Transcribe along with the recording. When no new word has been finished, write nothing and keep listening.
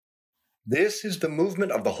This is the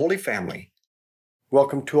movement of the Holy Family.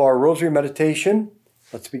 Welcome to our Rosary Meditation.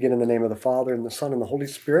 Let's begin in the name of the Father, and the Son, and the Holy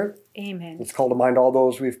Spirit. Amen. Let's call to mind all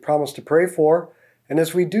those we've promised to pray for. And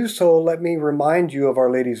as we do so, let me remind you of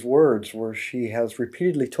Our Lady's words, where she has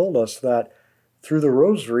repeatedly told us that through the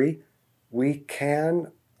Rosary, we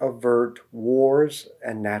can avert wars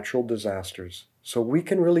and natural disasters. So we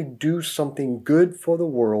can really do something good for the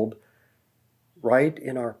world right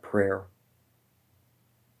in our prayer.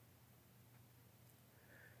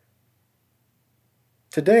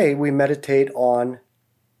 Today we meditate on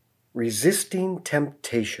resisting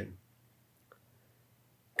temptation.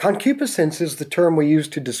 Concupiscence is the term we use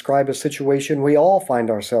to describe a situation we all find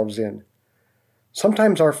ourselves in.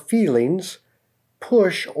 Sometimes our feelings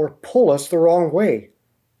push or pull us the wrong way.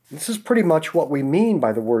 This is pretty much what we mean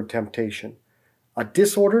by the word temptation: a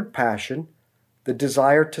disordered passion, the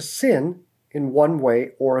desire to sin in one way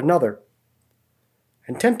or another.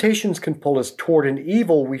 And temptations can pull us toward an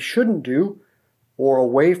evil we shouldn't do, or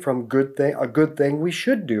away from a good thing we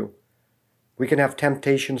should do. We can have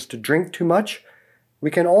temptations to drink too much.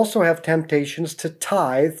 We can also have temptations to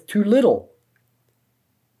tithe too little.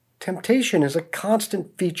 Temptation is a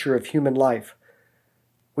constant feature of human life.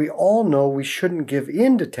 We all know we shouldn't give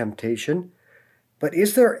in to temptation, but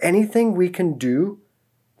is there anything we can do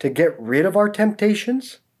to get rid of our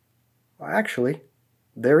temptations? Well, actually,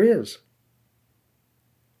 there is.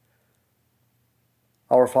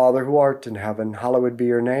 Our Father, who art in heaven, hallowed be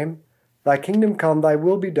your name. Thy kingdom come, thy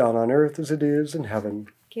will be done on earth as it is in heaven.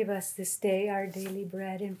 Give us this day our daily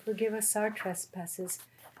bread, and forgive us our trespasses,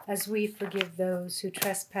 as we forgive those who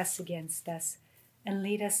trespass against us. And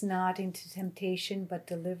lead us not into temptation, but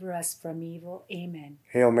deliver us from evil. Amen.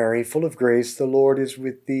 Hail Mary, full of grace, the Lord is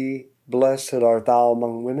with thee. Blessed art thou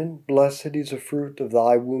among women. Blessed is the fruit of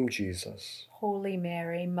thy womb, Jesus. Holy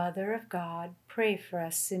Mary, Mother of God, pray for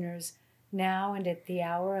us sinners, now and at the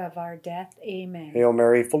hour of our death. Amen. Hail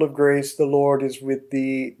Mary, full of grace, the Lord is with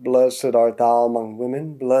thee. Blessed art thou among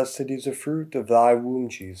women. Blessed is the fruit of thy womb,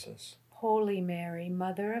 Jesus. Holy Mary,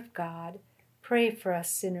 Mother of God, pray for us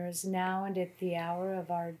sinners, now and at the hour of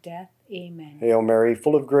our death. Amen. Hail Mary,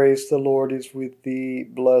 full of grace, the Lord is with thee.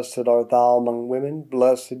 Blessed art thou among women.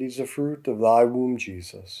 Blessed is the fruit of thy womb,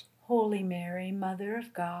 Jesus. Holy Mary, Mother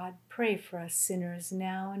of God, pray for us sinners,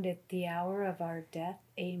 now and at the hour of our death.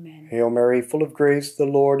 Amen. Hail Mary, full of grace, the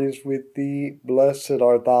Lord is with thee. Blessed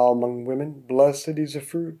art thou among women. Blessed is the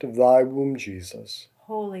fruit of thy womb, Jesus.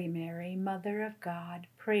 Holy Mary, Mother of God,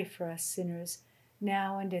 pray for us sinners,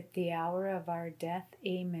 now and at the hour of our death.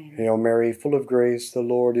 Amen. Hail Mary, full of grace, the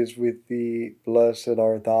Lord is with thee. Blessed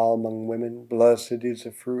art thou among women. Blessed is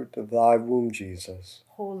the fruit of thy womb, Jesus.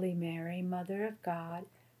 Holy Mary, Mother of God,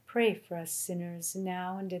 pray for us sinners,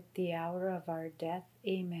 now and at the hour of our death.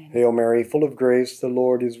 Amen. Hail Mary, full of grace, the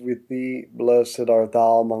Lord is with thee. Blessed art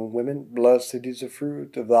thou among women. Blessed is the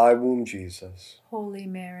fruit of thy womb, Jesus. Holy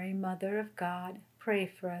Mary, Mother of God, pray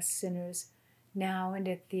for us sinners, now and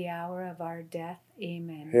at the hour of our death.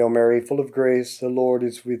 Amen. Hail Mary, full of grace, the Lord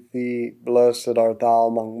is with thee. Blessed art thou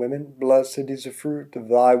among women. Blessed is the fruit of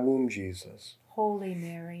thy womb, Jesus. Holy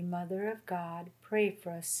Mary, Mother of God, pray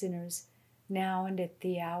for us sinners, now and at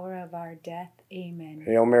the hour of our death. Amen.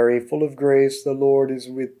 Hail Mary, full of grace, the Lord is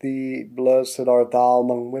with thee. Blessed art thou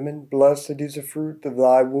among women. Blessed is the fruit of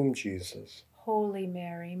thy womb, Jesus. Holy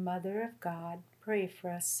Mary, Mother of God, pray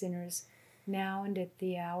for us sinners, now and at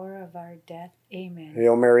the hour of our death. Amen.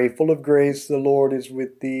 Hail Mary, full of grace, the Lord is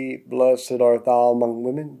with thee. Blessed art thou among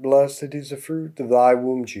women. Blessed is the fruit of thy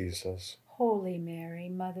womb, Jesus. Holy Mary,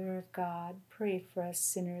 Mother of God, pray for us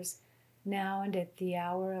sinners, now and at the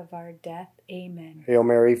hour of our death. Amen. Hail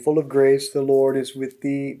Mary, full of grace, the Lord is with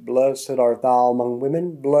thee. Blessed art thou among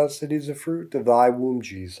women. Blessed is the fruit of thy womb,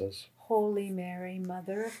 Jesus. Holy Mary,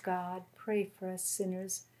 Mother of God, pray for us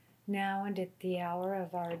sinners, now and at the hour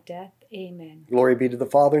of our death. Amen. Glory be to the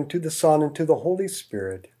Father, and to the Son, and to the Holy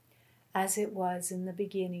Spirit. As it was in the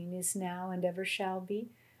beginning, is now, and ever shall be,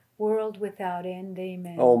 world without end.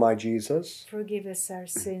 Amen. O my Jesus, forgive us our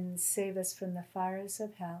sins, save us from the fires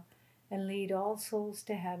of hell, and lead all souls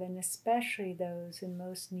to heaven, especially those in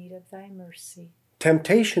most need of thy mercy.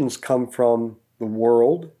 Temptations come from the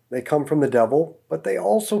world, they come from the devil, but they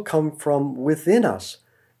also come from within us,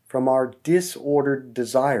 from our disordered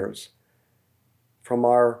desires, from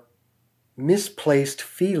our misplaced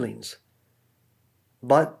feelings.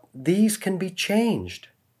 But these can be changed.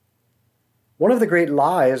 One of the great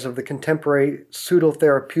lies of the contemporary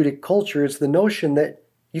pseudo-therapeutic culture is the notion that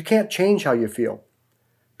you can't change how you feel.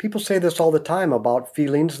 People say this all the time about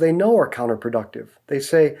feelings they know are counterproductive. They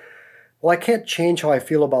say, well, I can't change how I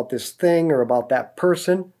feel about this thing or about that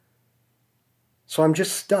person, so I'm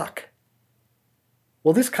just stuck.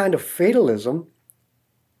 Well, this kind of fatalism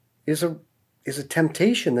is a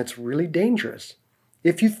temptation that's really dangerous.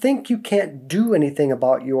 If you think you can't do anything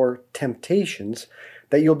about your temptations,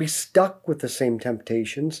 that you'll be stuck with the same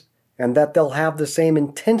temptations, and that they'll have the same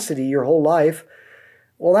intensity your whole life,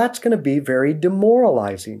 well, that's going to be very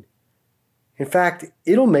demoralizing. In fact,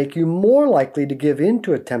 it'll make you more likely to give in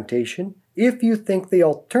to a temptation if you think the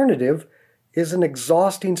alternative is an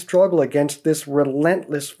exhausting struggle against this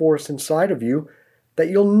relentless force inside of you that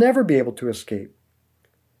you'll never be able to escape.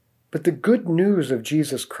 But the good news of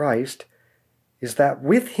Jesus Christ is that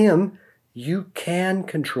with Him, you can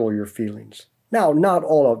control your feelings. Now, not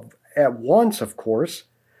all at once, of course.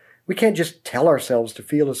 We can't just tell ourselves to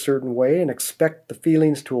feel a certain way and expect the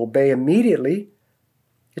feelings to obey immediately.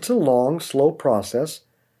 It's a long, slow process,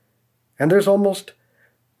 and there's almost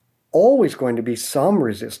always going to be some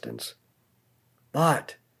resistance.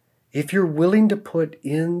 But if you're willing to put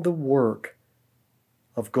in the work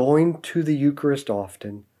of going to the Eucharist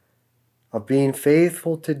often, of being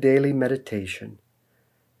faithful to daily meditation,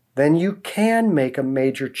 then you can make a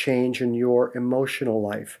major change in your emotional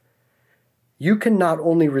life. You can not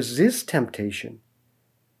only resist temptation,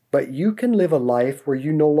 but you can live a life where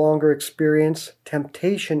you no longer experience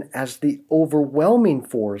temptation as the overwhelming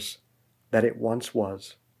force that it once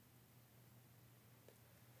was.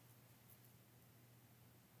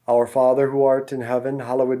 Our Father who art in heaven,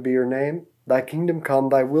 hallowed be your name. Thy kingdom come,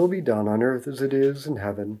 thy will be done on earth as it is in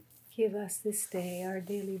heaven. Give us this day our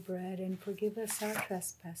daily bread, and forgive us our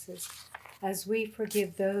trespasses, as we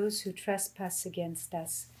forgive those who trespass against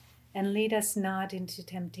us. And lead us not into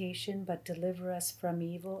temptation, but deliver us from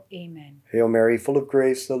evil. Amen. Hail Mary, full of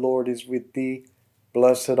grace, the Lord is with thee.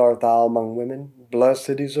 Blessed art thou among women.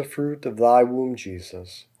 Blessed is the fruit of thy womb,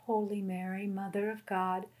 Jesus. Holy Mary, Mother of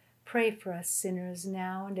God, pray for us sinners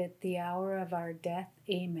now and at the hour of our death.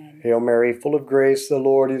 Amen. Hail Mary, full of grace, the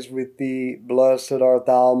Lord is with thee. Blessed art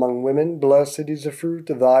thou among women. Blessed is the fruit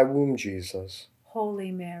of thy womb, Jesus.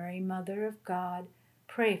 Holy Mary, Mother of God,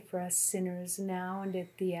 pray for us sinners now and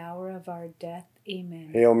at the hour of our death. Amen.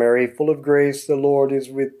 Hail Mary, full of grace, the Lord is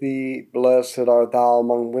with thee. Blessed art thou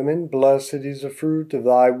among women. Blessed is the fruit of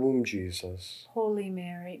thy womb, Jesus. Holy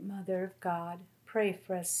Mary, Mother of God, pray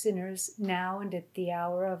for us sinners now and at the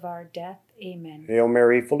hour of our death. Amen. Hail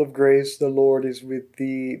Mary, full of grace, the Lord is with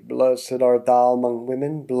thee. Blessed art thou among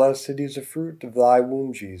women. Blessed is the fruit of thy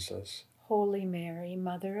womb, Jesus. Holy Mary,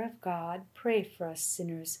 Mother of God, pray for us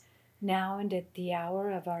sinners now and at the hour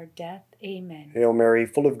of our death. Amen. Hail Mary,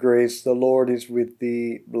 full of grace, the Lord is with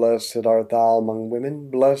thee. Blessed art thou among women.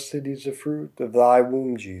 Blessed is the fruit of thy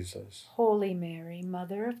womb, Jesus. Holy Mary,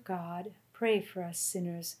 Mother of God, pray for us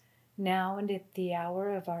sinners now and at the hour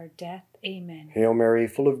of our death. Amen. Hail Mary,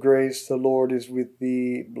 full of grace, the Lord is with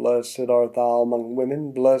thee. Blessed art thou among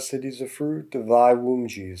women. Blessed is the fruit of thy womb,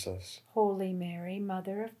 Jesus. Holy Mary,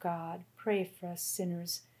 Mother of God, pray for us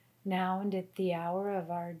sinners now and at the hour of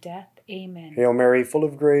our death. Amen. Hail Mary, full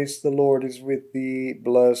of grace, the Lord is with thee.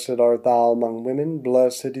 Blessed art thou among women.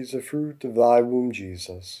 Blessed is the fruit of thy womb,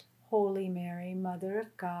 Jesus. Holy Mary, Mother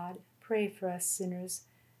of God, pray for us sinners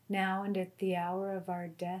now and at the hour of our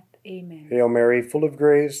death. Amen. Hail Mary, full of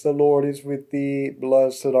grace, the Lord is with thee.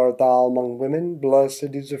 Blessed art thou among women.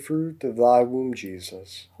 Blessed is the fruit of thy womb,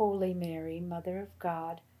 Jesus. Holy Mary, Mother of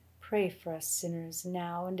God, pray for us sinners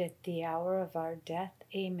now and at the hour of our death.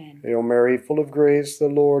 Amen. Hail Mary, full of grace, the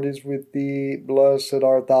Lord is with thee. Blessed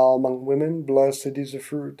art thou among women. Blessed is the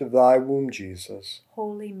fruit of thy womb, Jesus.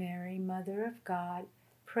 Holy Mary, Mother of God,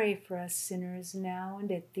 pray for us sinners now and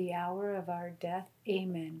at the hour of our death.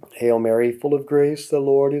 Amen. Hail Mary, full of grace, the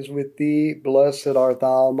Lord is with thee. Blessed art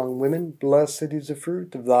thou among women. Blessed is the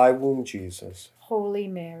fruit of thy womb, Jesus. Holy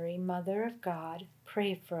Mary, Mother of God,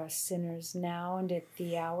 pray for us sinners now and at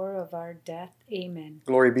the hour of our death. Amen.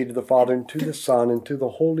 Glory be to the Father, and to the Son, and to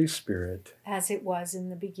the Holy Spirit. As it was in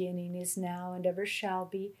the beginning, is now, and ever shall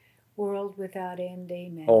be, world without end.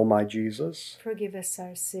 Amen. O my Jesus, forgive us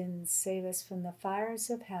our sins, save us from the fires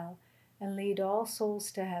of hell, and lead all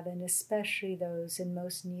souls to heaven, especially those in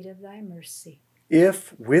most need of thy mercy.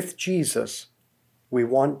 if with Jesus we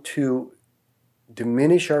want to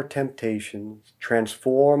diminish our temptations,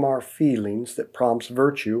 transform our feelings that prompts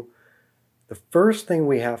virtue, the first thing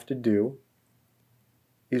we have to do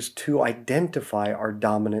is to identify our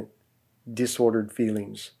dominant disordered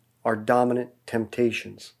feelings, our dominant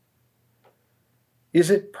temptations. Is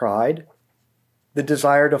it pride, the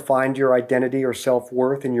desire to find your identity or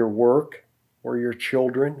self-worth in your work or your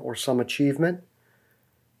children or some achievement?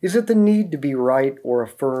 Is it the need to be right or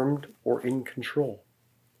affirmed or in control?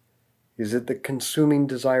 Is it the consuming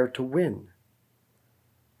desire to win?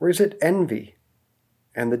 Or is it envy,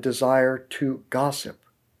 and the desire to gossip,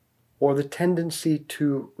 or the tendency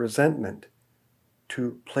to resentment,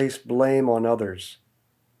 to place blame on others,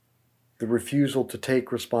 the refusal to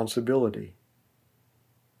take responsibility.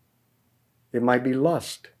 It might be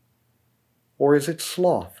lust, or is it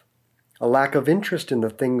sloth, a lack of interest in the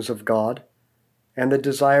things of God, and the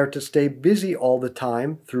desire to stay busy all the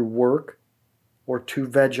time through work or to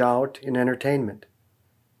veg out in entertainment?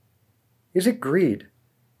 Is it greed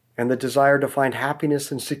and the desire to find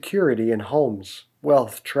happiness and security in homes,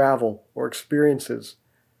 wealth, travel, or experiences?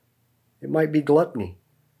 It might be gluttony,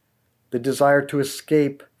 the desire to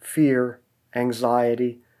escape fear,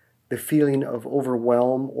 anxiety, the feeling of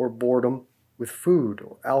overwhelm or boredom with food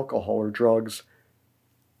or alcohol or drugs.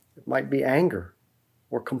 It might be anger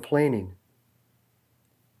or complaining.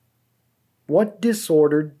 What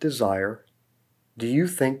disordered desire do you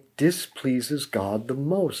think displeases God the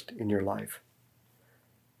most in your life?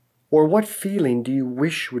 Or what feeling do you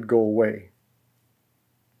wish would go away?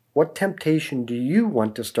 What temptation do you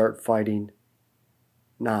want to start fighting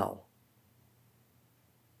now?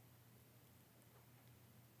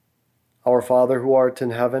 Our Father who art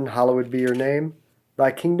in heaven, hallowed be your name.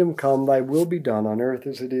 Thy kingdom come, thy will be done on earth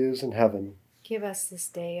as it is in heaven. Give us this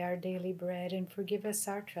day our daily bread, and forgive us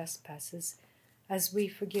our trespasses, as we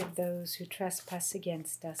forgive those who trespass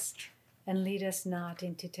against us. And lead us not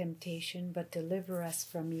into temptation, but deliver us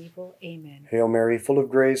from evil. Amen. Hail Mary, full of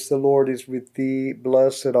grace, the Lord is with thee.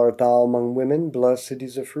 Blessed art thou among women, blessed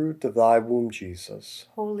is the fruit of thy womb, Jesus.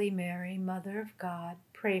 Holy Mary, Mother of God,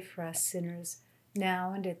 pray for us sinners,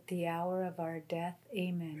 now and at the hour of our death.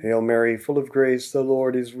 Amen. Hail Mary, full of grace, the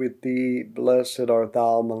Lord is with thee. Blessed art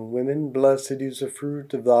thou among women, blessed is the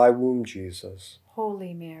fruit of thy womb, Jesus.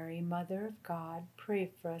 Holy Mary, Mother of God,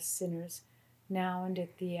 pray for us sinners, now and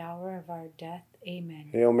at the hour of our death. Amen.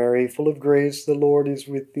 Hail Mary, full of grace, the Lord is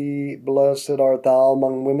with thee. Blessed art thou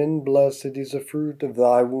among women, blessed is the fruit of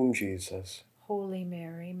thy womb, Jesus. Holy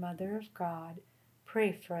Mary, Mother of God,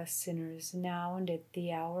 pray for us sinners, now and at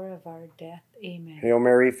the hour of our death. Amen. Hail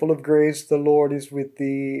Mary, full of grace, the Lord is with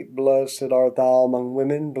thee. Blessed art thou among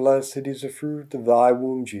women, blessed is the fruit of thy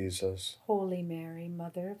womb, Jesus. Holy Mary,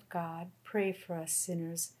 Mother of God, pray for us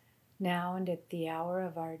sinners, now and at the hour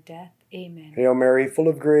of our death. Amen. Hail Mary, full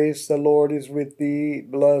of grace, the Lord is with thee.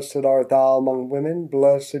 Blessed art thou among women,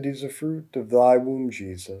 blessed is the fruit of thy womb,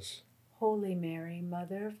 Jesus. Holy Mary,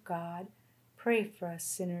 Mother of God, pray for us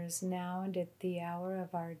sinners, now and at the hour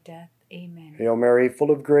of our death. Amen. Hail Mary,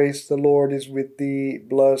 full of grace, the Lord is with thee.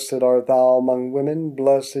 Blessed art thou among women,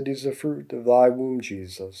 blessed is the fruit of thy womb,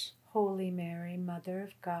 Jesus. Holy Mary, Mother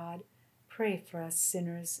of God, pray for us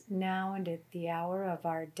sinners, now and at the hour of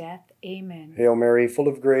our death. Amen. Hail Mary, full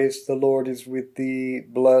of grace, the Lord is with thee.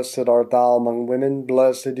 Blessed art thou among women,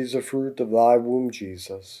 blessed is the fruit of thy womb,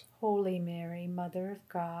 Jesus. Holy Mary, Mother of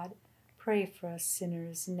God, pray for us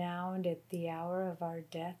sinners, now and at the hour of our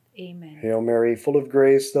death. Amen. Hail Mary, full of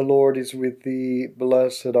grace, the Lord is with thee.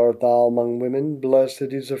 Blessed art thou among women,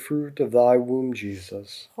 blessed is the fruit of thy womb,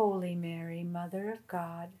 Jesus. Holy Mary, Mother of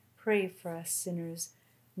God, pray for us sinners,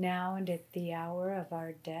 now and at the hour of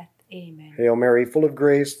our death. Amen. Hail Mary, full of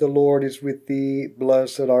grace, the Lord is with thee.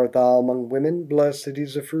 Blessed art thou among women, blessed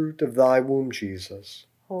is the fruit of thy womb, Jesus.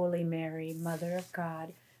 Holy Mary, Mother of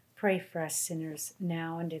God, pray for us sinners,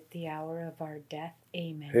 now and at the hour of our death.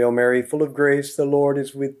 Amen. Hail Mary, full of grace, the Lord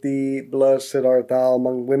is with thee. Blessed art thou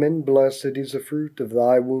among women, blessed is the fruit of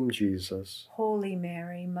thy womb, Jesus. Holy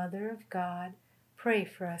Mary, Mother of God, pray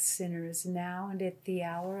for us sinners, now and at the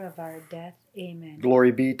hour of our death. Amen.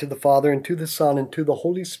 Glory be to the Father, and to the Son, and to the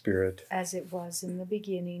Holy Spirit. As it was in the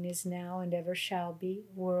beginning, is now, and ever shall be,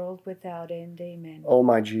 world without end. Amen. O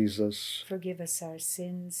my Jesus, forgive us our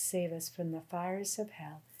sins, save us from the fires of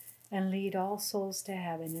hell, and lead all souls to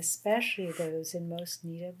heaven, especially those in most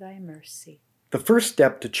need of thy mercy. the first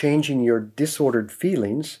step to changing your disordered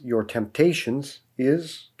feelings, your temptations,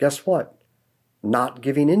 is, guess what? Not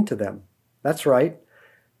giving in to them. That's right.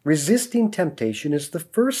 Resisting temptation is the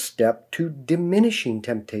first step to diminishing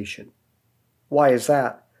temptation. Why is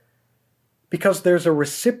that? Because there's a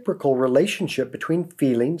reciprocal relationship between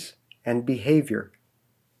feelings and behavior.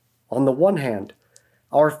 On the one hand,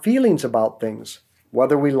 our feelings about things,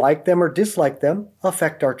 whether we like them or dislike them,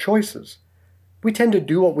 affect our choices. We tend to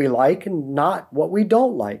do what we like and not what we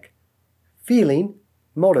don't like. Feeling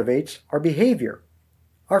motivates our behavior.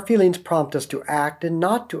 Our feelings prompt us to act and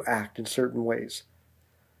not to act in certain ways.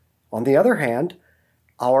 On the other hand,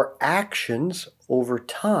 our actions over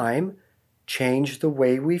time change the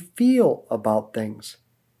way we feel about things.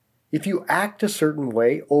 If you act a certain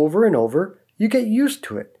way over and over, you get used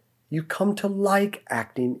to it. You come to like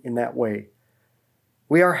acting in that way.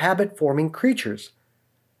 We are habit-forming creatures.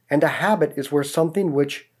 And a habit is where something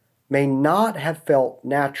which may not have felt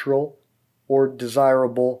natural or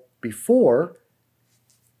desirable before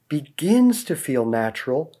begins to feel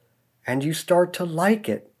natural, and you start to like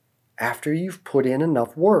it after you've put in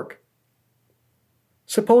enough work.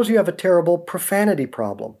 Suppose you have a terrible profanity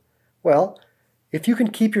problem. Well, if you can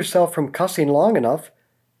keep yourself from cussing long enough,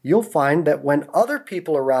 you'll find that when other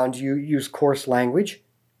people around you use coarse language,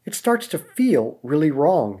 it starts to feel really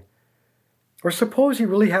wrong. Or suppose you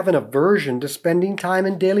really have an aversion to spending time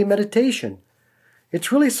in daily meditation.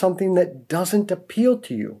 It's really something that doesn't appeal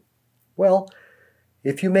to you. Well,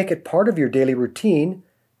 if you make it part of your daily routine,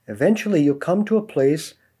 eventually you'll come to a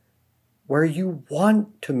place where you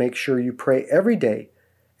want to make sure you pray every day,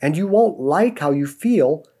 and you won't like how you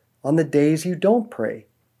feel on the days you don't pray.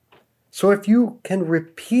 So if you can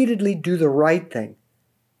repeatedly do the right thing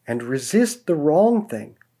and resist the wrong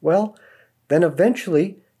thing, well, then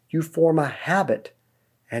eventually you form a habit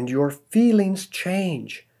and your feelings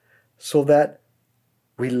change so that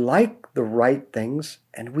we like the right things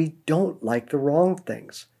and we don't like the wrong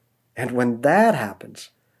things. And when that happens,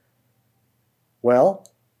 well,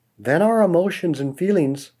 then our emotions and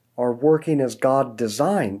feelings are working as God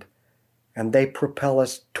designed, and they propel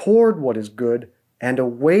us toward what is good and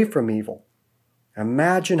away from evil.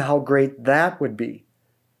 Imagine how great that would be.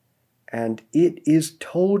 And it is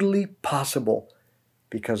totally possible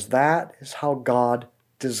because that is how God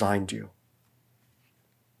designed you.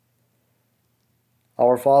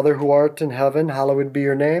 Our Father who art in heaven, hallowed be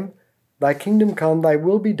your name. Thy kingdom come, thy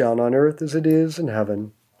will be done on earth as it is in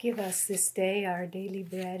heaven. Give us this day our daily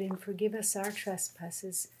bread, and forgive us our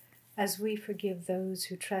trespasses, as we forgive those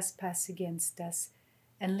who trespass against us.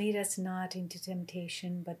 And lead us not into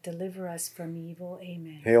temptation, but deliver us from evil.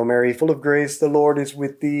 Amen. Hail Mary, full of grace, the Lord is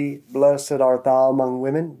with thee. Blessed art thou among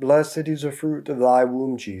women. Blessed is the fruit of thy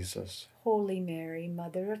womb, Jesus. Holy Mary,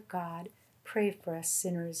 Mother of God, pray for us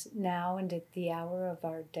sinners, now and at the hour of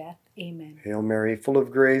our death. Amen. Hail Mary, full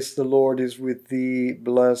of grace, the Lord is with thee.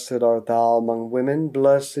 Blessed art thou among women.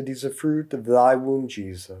 Blessed is the fruit of thy womb,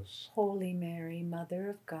 Jesus. Holy Mary, Mother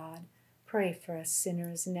of God, pray for us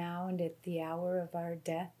sinners, now and at the hour of our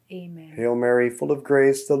death. Amen. Hail Mary, full of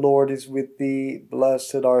grace, the Lord is with thee.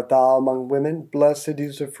 Blessed art thou among women. Blessed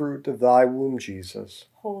is the fruit of thy womb, Jesus.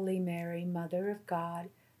 Holy Mary, Mother of God,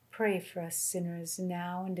 pray for us sinners,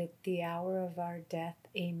 now and at the hour of our death.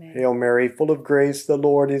 Amen. Hail Mary, full of grace, the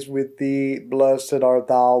Lord is with thee. Blessed art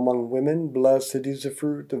thou among women. Blessed is the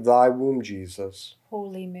fruit of thy womb, Jesus.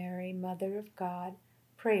 Holy Mary, Mother of God,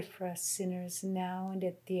 pray for us sinners, now and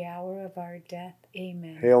at the hour of our death.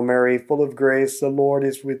 Amen. Hail Mary, full of grace, the Lord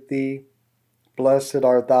is with thee. Blessed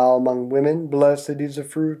art thou among women. Blessed is the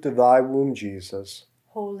fruit of thy womb, Jesus.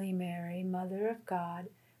 Holy Mary, Mother of God,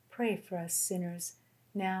 pray for us sinners,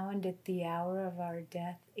 now and at the hour of our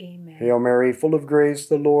death. Amen. Hail Mary, full of grace,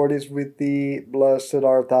 the Lord is with thee. Blessed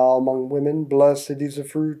art thou among women. Blessed is the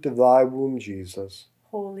fruit of thy womb, Jesus.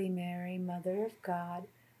 Holy Mary, Mother of God,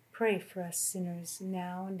 pray for us sinners,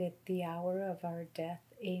 now and at the hour of our death.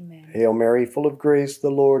 Amen. Hail Mary, full of grace, the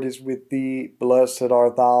Lord is with thee. Blessed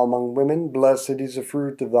art thou among women. Blessed is the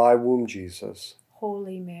fruit of thy womb, Jesus.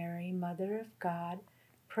 Holy Mary, Mother of God,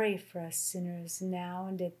 pray for us sinners, now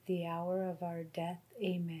and at the hour of our death.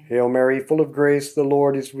 Amen. Hail Mary, full of grace, the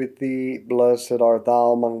Lord is with thee. Blessed art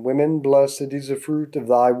thou among women. Blessed is the fruit of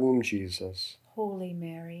thy womb, Jesus. Holy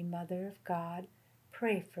Mary, Mother of God,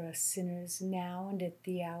 pray for us sinners, now and at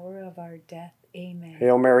the hour of our death. Amen.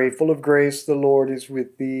 Hail Mary, full of grace, the Lord is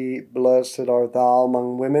with thee. Blessed art thou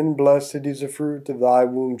among women. Blessed is the fruit of thy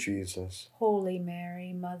womb, Jesus. Holy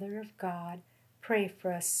Mary, Mother of God, pray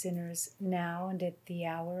for us sinners, now and at the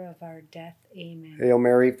hour of our death. Amen. Hail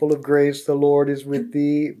Mary, full of grace, the Lord is with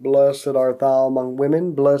thee. Blessed art thou among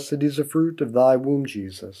women. Blessed is the fruit of thy womb,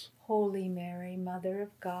 Jesus. Holy Mary, Mother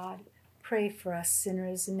of God, pray for us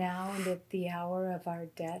sinners, now and at the hour of our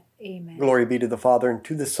death. Amen. Glory be to the Father, and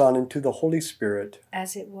to the Son, and to the Holy Spirit.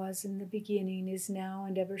 As it was in the beginning, is now,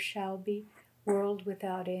 and ever shall be, world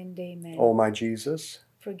without end. Amen. O my Jesus,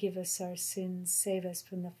 forgive us our sins, save us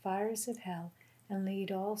from the fires of hell, and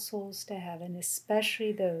lead all souls to heaven,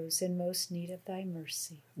 especially those in most need of thy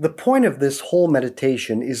mercy. the point of this whole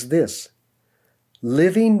meditation is this: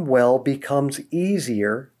 living well becomes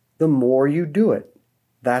easier the more you do it.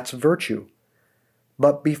 That's virtue.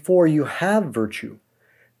 But before you have virtue,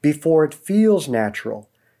 before it feels natural,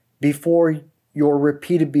 before your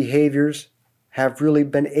repeated behaviors have really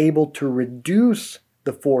been able to reduce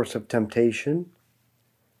the force of temptation,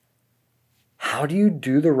 how do you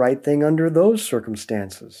do the right thing under those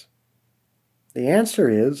circumstances? The answer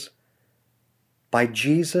is by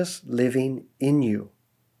Jesus living in you.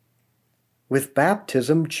 With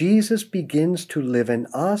baptism, Jesus begins to live in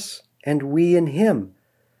us and we in him.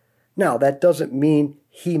 Now, that doesn't mean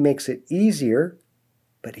he makes it easier,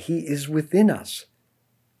 but he is within us.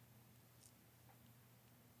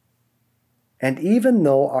 And even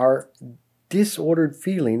though our disordered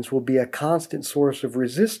feelings will be a constant source of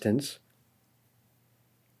resistance,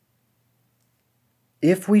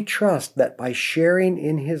 if we trust that by sharing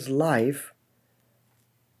in his life,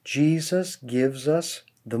 Jesus gives us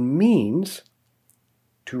the means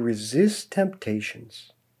to resist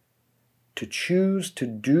temptations, to choose to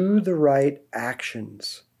do the right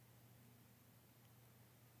actions.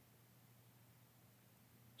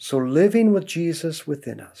 So living with Jesus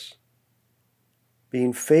within us,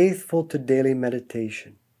 being faithful to daily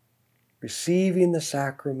meditation, receiving the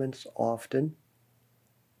sacraments often,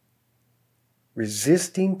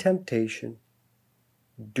 resisting temptation,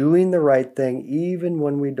 doing the right thing even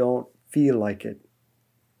when we don't feel like it.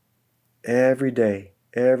 Every day,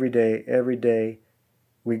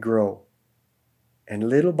 we grow. And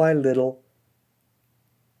little by little,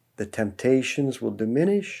 the temptations will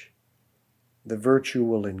diminish, the virtue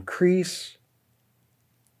will increase,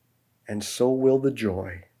 and so will the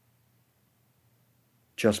joy.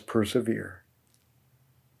 Just persevere.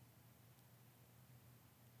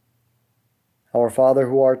 Our Father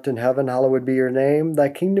who art in heaven, hallowed be your name. Thy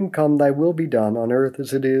kingdom come, thy will be done, on earth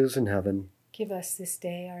as it is in heaven. Give us this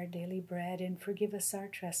day our daily bread, and forgive us our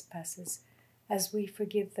trespasses, as we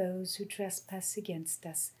forgive those who trespass against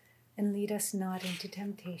us. And lead us not into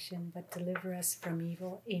temptation, but deliver us from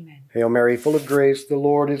evil. Amen. Hail Mary, full of grace, the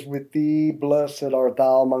Lord is with thee. Blessed art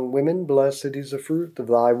thou among women, blessed is the fruit of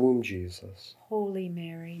thy womb, Jesus. Holy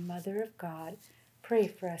Mary, Mother of God, pray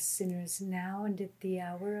for us sinners now and at the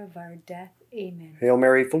hour of our death. Amen. Hail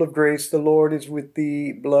Mary, full of grace, the Lord is with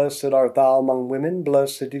thee. Blessed art thou among women,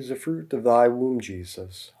 blessed is the fruit of thy womb,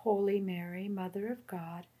 Jesus. Holy Mary, Mother of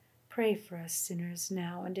God, pray for us sinners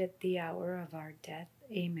now and at the hour of our death.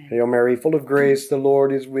 Amen. Hail Mary, full of grace, the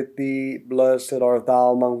Lord is with thee. Blessed art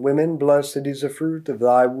thou among women, blessed is the fruit of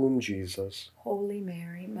thy womb, Jesus. Holy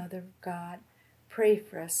Mary, Mother of God, pray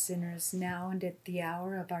for us sinners now and at the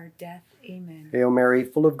hour of our death. Amen. Hail Mary,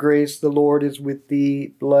 full of grace, the Lord is with thee.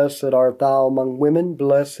 Blessed art thou among women,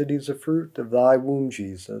 blessed is the fruit of thy womb,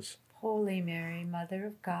 Jesus. Holy Mary, Mother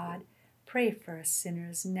of God, pray for us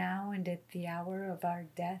sinners now and at the hour of our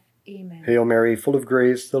death. Amen. Hail Mary, full of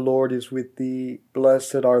grace, the Lord is with thee.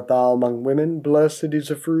 Blessed art thou among women, blessed is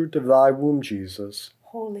the fruit of thy womb, Jesus.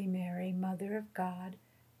 Holy Mary, Mother of God,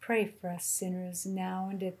 pray for us sinners now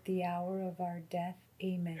and at the hour of our death.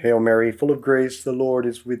 Amen. Hail Mary, full of grace, the Lord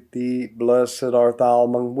is with thee. Blessed art thou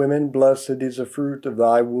among women, blessed is the fruit of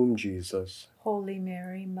thy womb, Jesus. Holy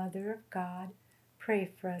Mary, Mother of God, pray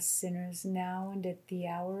for us sinners now and at the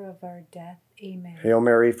hour of our death. Amen. Hail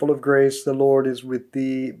Mary, full of grace, the Lord is with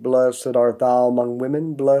thee. Blessed art thou among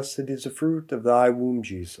women, blessed is the fruit of thy womb,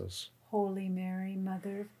 Jesus. Holy Mary,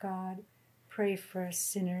 Mother of God, pray for us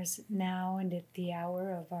sinners now and at the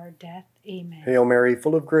hour of our death. Amen. Hail Mary,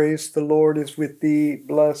 full of grace, the Lord is with thee.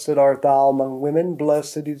 Blessed art thou among women,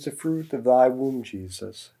 blessed is the fruit of thy womb,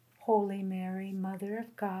 Jesus. Holy Mary, Mother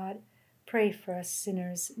of God, pray for us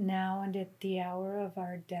sinners now and at the hour of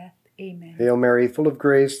our death. Amen. Hail Mary, full of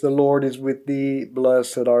grace, the Lord is with thee.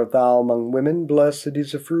 Blessed art thou among women, blessed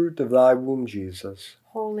is the fruit of thy womb, Jesus.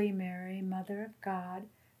 Holy Mary, Mother of God,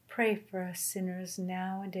 pray for us sinners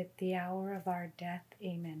now and at the hour of our death.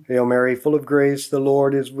 Amen. Hail Mary, full of grace, the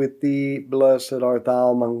Lord is with thee. Blessed art thou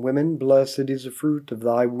among women, blessed is the fruit of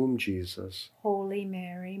thy womb, Jesus. Holy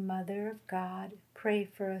Mary, Mother of God, pray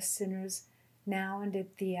for us sinners now and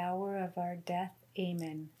at the hour of our death.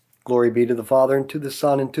 Amen. Glory be to the Father, and to the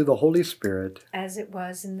Son, and to the Holy Spirit. As it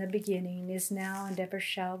was in the beginning, is now, and ever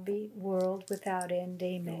shall be, world without end.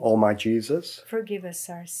 Amen. O my Jesus, forgive us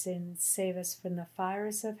our sins, save us from the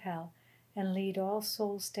fires of hell, and lead all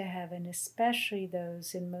souls to heaven, especially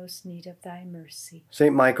those in most need of thy mercy.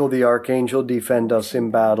 Saint Michael the Archangel, defend us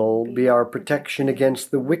in battle. Be our protection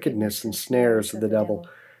against the wickedness and snares of the devil.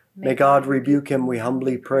 May God rebuke him, we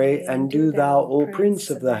humbly pray, and do thou, O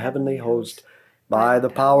Prince of the heavenly host, by the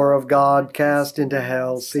power of God, cast into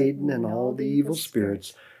hell Satan and all the evil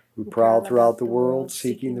spirits who prowl throughout the world,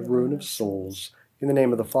 seeking the ruin of souls. In the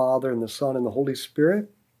name of the Father, and the Son, and the Holy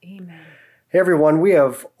Spirit. Amen. Hey everyone, we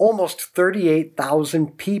have almost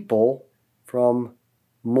 38,000 people from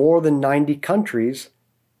more than 90 countries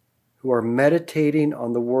who are meditating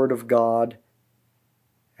on the Word of God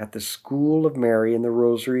at the School of Mary in the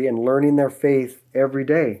Rosary and learning their faith every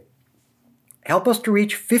day. Help us to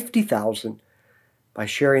reach 50,000 by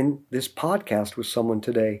sharing this podcast with someone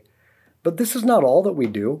today. But this is not all that we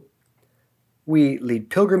do. We lead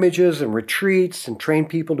pilgrimages and retreats and train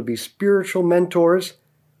people to be spiritual mentors.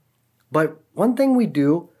 But one thing we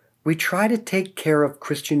do, we try to take care of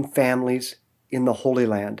Christian families in the Holy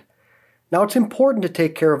Land. Now, it's important to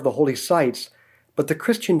take care of the holy sites, but the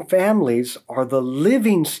Christian families are the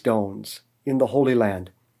living stones in the Holy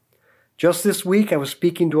Land. Just this week, I was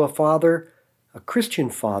speaking to a father, a Christian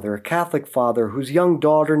father, a Catholic father, whose young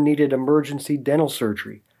daughter needed emergency dental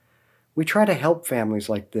surgery. We try to help families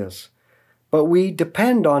like this, but we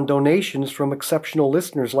depend on donations from exceptional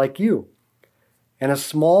listeners like you. And a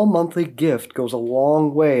small monthly gift goes a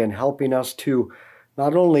long way in helping us to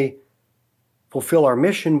not only fulfill our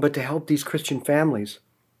mission, but to help these Christian families.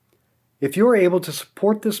 If you are able to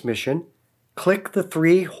support this mission, click the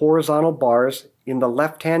 3 horizontal bars in the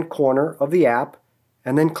left-hand corner of the app,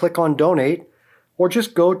 and then click on Donate, or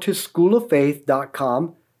just go to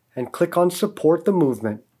schooloffaith.com and click on Support the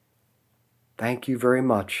Movement. Thank you very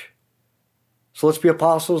much. So let's be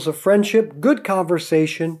apostles of friendship, good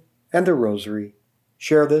conversation, and the rosary.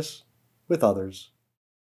 Share this with others.